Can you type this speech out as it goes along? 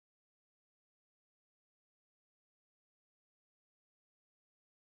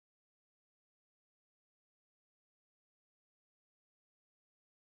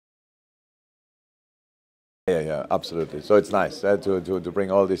Yeah, absolutely. So it's nice to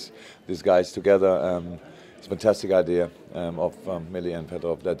bring all these guys together. It's a fantastic idea of Millie and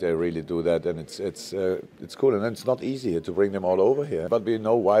Petrov that they really do that, and it's cool. And it's not easy to bring them all over here, but we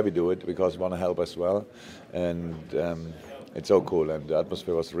know why we do it, because we want to help as well, and it's so cool. And the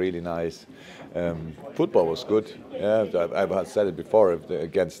atmosphere was really nice. Football was good. Yeah, I've said it before.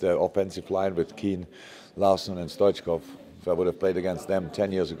 Against the offensive line with Keane, Larson, and Stoichkov. If I would have played against them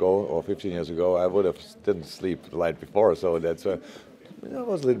 10 years ago or 15 years ago, I would have didn't sleep the night before. So that's it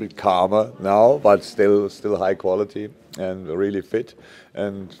was a little bit calmer now, but still high quality and really fit.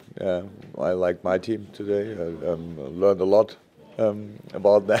 And I like my team today. I learned a lot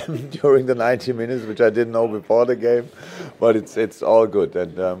about them during the 90 minutes, which I didn't know before the game. But it's all good,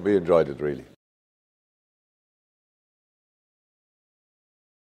 and we enjoyed it really.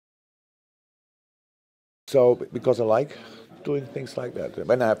 So because I like doing things like that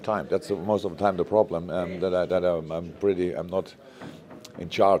when I have time. That's most of the time the problem. I'm not in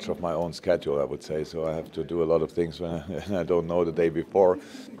charge of my own schedule, I would say. So I have to do a lot of things when I don't know the day before.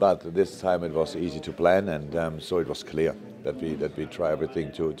 But this time it was easy to plan, and so it was clear that we try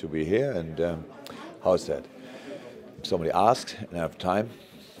everything to be here. And how's that? If somebody asks and I have time,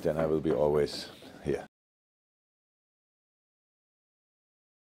 then I will be always here.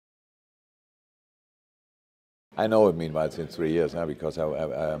 I know it meanwhile since 3 years now, because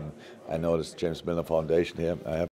I know this James Milner Foundation here. I have